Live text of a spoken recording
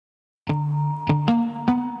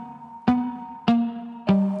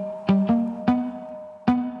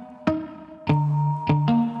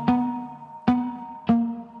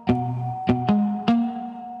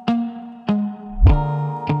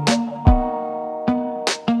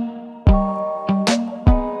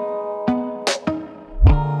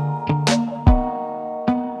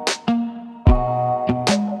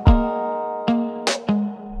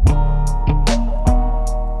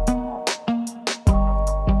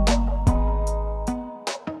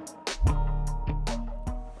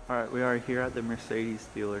are here at the Mercedes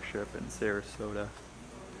dealership in Sarasota.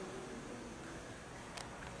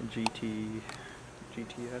 GTS,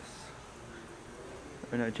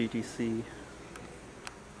 or no, GTC.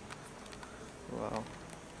 Wow.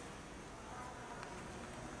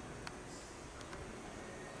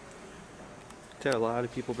 Tell a lot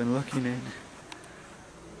of people been looking in.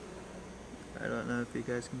 I don't know if you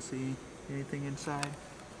guys can see anything inside.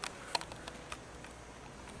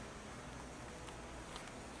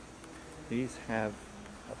 These have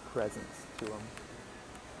a presence to them.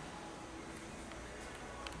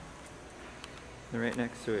 And right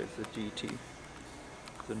next to it is a GT.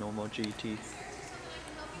 It's a normal GT.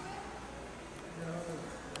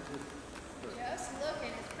 Just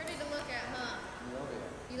looking. It's pretty to look at, huh?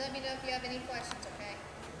 You let me know if you have any questions, okay?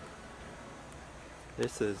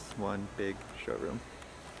 This is one big showroom.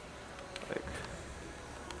 Like,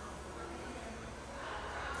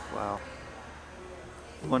 wow.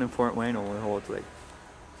 One in Fort Wayne only holds like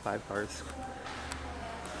 5 cars.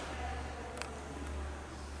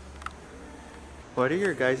 What are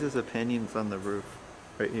your guys' opinions on the roof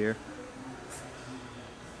right here?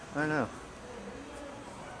 I don't know.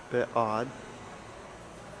 Bit odd.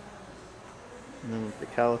 And then the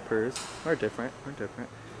calipers are different.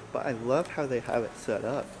 But I love how they have it set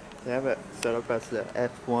up. They have it set up as the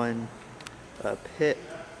F1 pit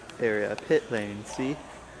area, pit lane. See?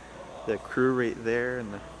 The crew right there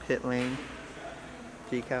in the pit lane.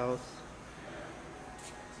 Decals.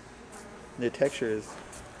 The texture is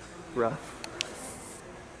rough.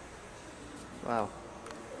 Wow.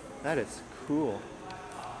 That is cool.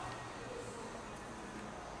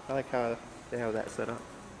 I like how they have that set up.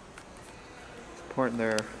 Supporting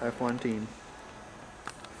their F1 team.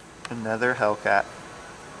 Another Hellcat.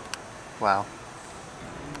 Wow.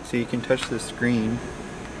 So you can touch the screen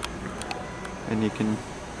and you can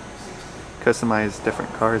customize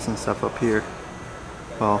different cars and stuff up here.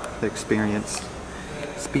 Well, the experience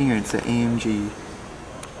at AMG.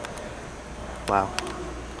 Wow.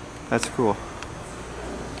 That's cool.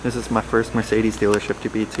 This is my first Mercedes dealership to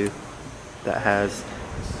be to that has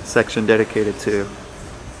a section dedicated to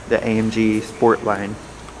the AMG Sport line.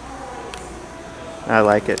 I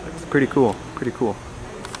like it. It's pretty cool.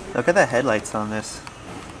 Look at the headlights on this.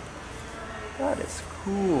 That is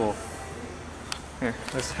cool. Here,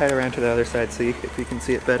 let's head around to the other side, see if you can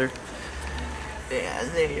see it better. Yeah,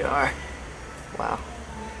 there you are. Wow.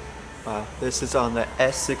 Wow, this is on the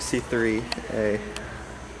S63A.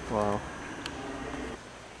 Wow.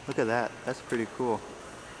 Look at that. That's pretty cool.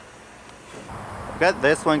 Look at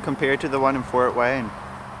this one compared to the one in Fort Wayne.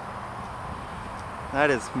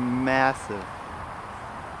 That is massive.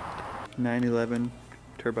 911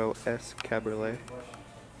 Turbo S Cabriolet.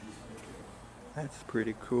 That's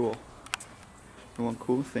pretty cool. And one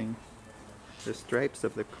cool thing, the stripes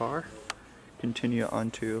of the car continue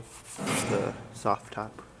onto the soft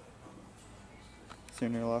top.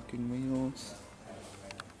 Center locking wheels.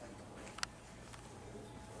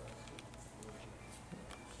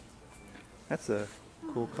 That's a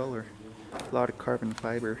cool color. A lot of carbon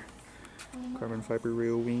fiber. Carbon fiber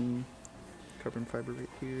rail wing. Carbon fiber right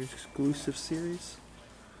here. Exclusive series.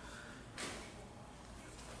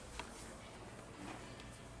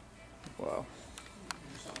 Wow.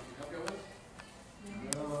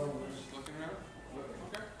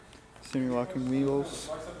 Center locking wheels.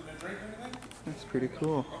 That's pretty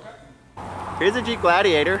cool. Here's a Jeep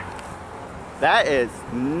Gladiator. That is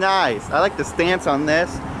nice. I like the stance on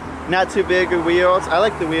this. Not too big of wheels. I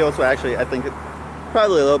like the wheels, so actually I think it's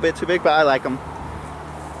probably a little bit too big, but I like them.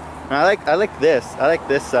 And I like this. I like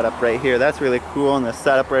this setup right here. That's really cool, and the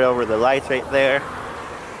setup right over the lights right there.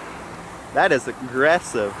 That is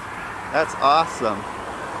aggressive. That's awesome.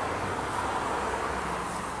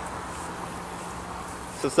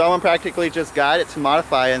 So someone practically just got it to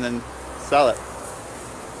modify and then sell it.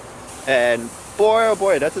 And boy, oh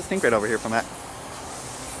boy, that's a stink right over here from that.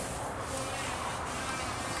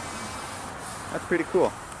 That's pretty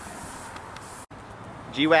cool.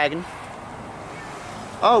 G-Wagon.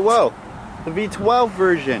 Oh, whoa. The V12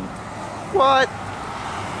 version. What?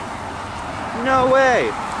 No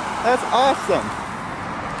way. That's awesome.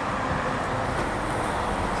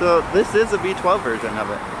 So this is a V12 version of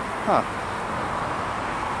it. Huh.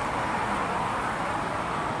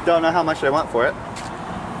 Don't know how much I want for it.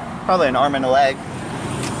 Probably an arm and a leg.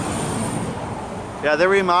 Yeah, they're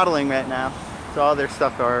remodeling right now. So all their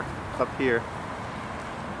stuff are up here.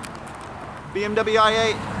 BMW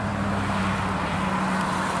i8.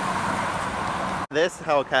 This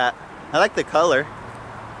Hellcat. I like the color.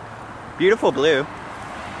 Beautiful blue.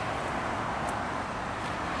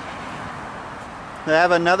 I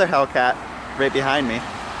have another Hellcat right behind me.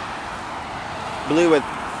 blue with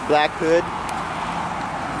black hood.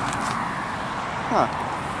 Huh.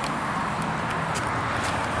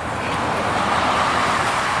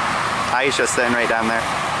 Aisha's sitting right down there.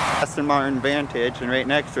 Aston Martin Vantage, and right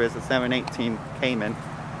next to it is a 718 Cayman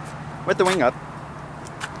with the wing up.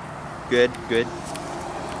 Good, good.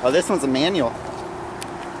 Oh, this one's a manual.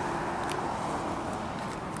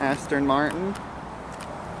 Aston Martin.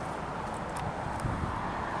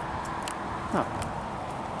 Huh.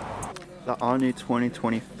 The all-new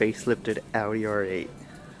 2020 facelifted Audi R8.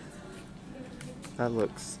 That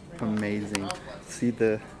looks amazing. See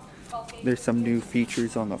there's some new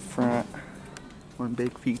features on the front. One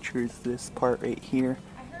big feature is this part right here.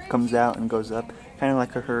 Comes out and goes up, kind of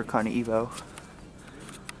like a Huracan Evo.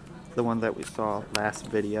 The one that we saw last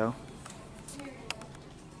video.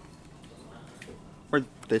 Or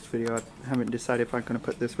this video. I haven't decided if I'm going to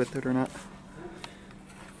put this with it or not.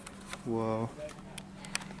 Whoa.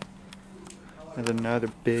 And another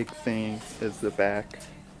big thing is the back.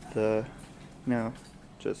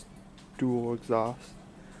 Just dual exhaust.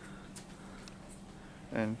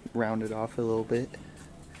 And round it off a little bit.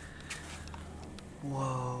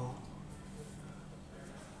 Whoa.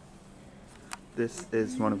 This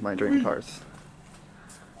is one of my dream cars.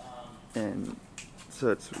 And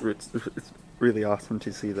so it's really awesome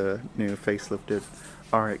to see the new facelifted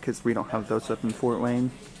R8 because we don't have those up in Fort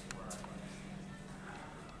Wayne.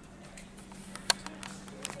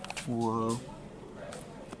 Whoa.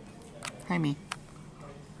 Hi, me.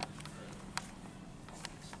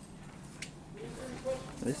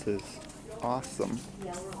 This is awesome.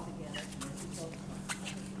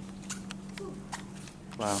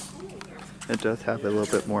 Wow. It does have a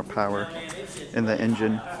little bit more power in the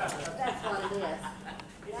engine.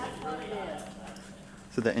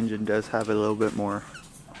 So the engine does have a little bit more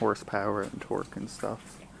horsepower and torque and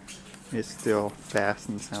stuff. It's still fast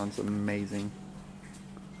and sounds amazing.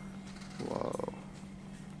 Whoa.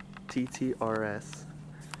 TTRS.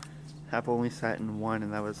 I've only sat in one,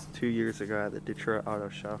 and that was 2 years ago at the Detroit Auto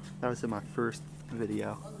Show. That was in my first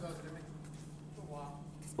video.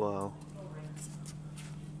 Whoa.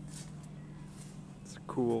 It's a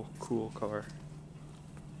cool, cool car.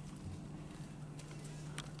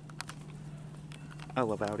 I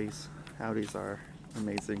love Audis. Audis are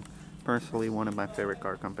amazing. Personally, one of my favorite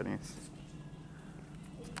car companies.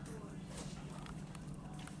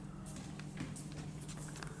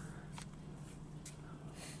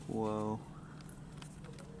 Whoa.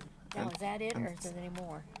 Now, is that it, or is there any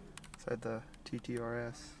more? Inside the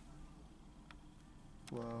TTRS.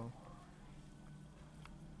 Whoa.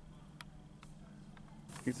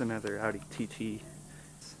 Here's another Audi TT.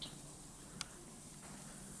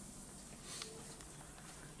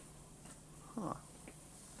 Huh.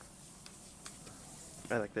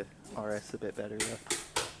 I like the RS a bit better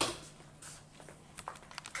though.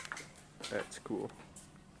 That's cool.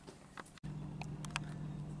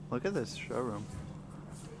 Look at this showroom.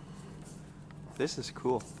 This is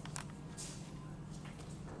cool.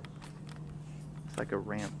 It's like a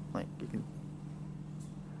ramp, like you can.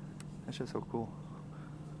 That's just so cool.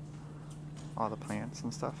 All the plants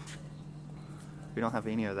and stuff. We don't have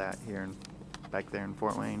any of that here back there in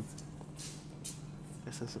Fort Wayne.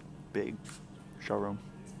 This is a big showroom.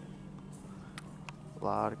 A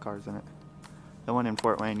lot of cars in it. The one in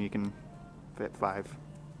Fort Wayne you can fit 5.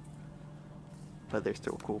 But they're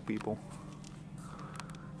still cool people.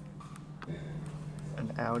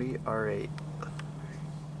 An Audi R8.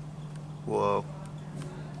 Whoa.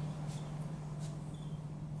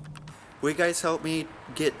 Will you guys help me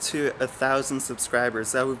get to 1,000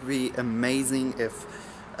 subscribers? That would be amazing if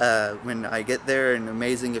when I get there, and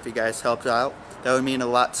amazing if you guys helped out. That would mean a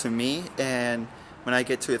lot to me, and when I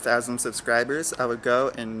get to 1,000 subscribers, I would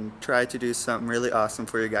go and try to do something really awesome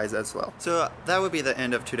for you guys as well. So that would be the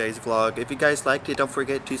end of today's vlog. If you guys liked it, don't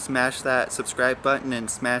forget to smash that subscribe button and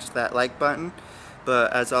smash that like button.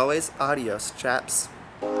 But as always, adios, chaps.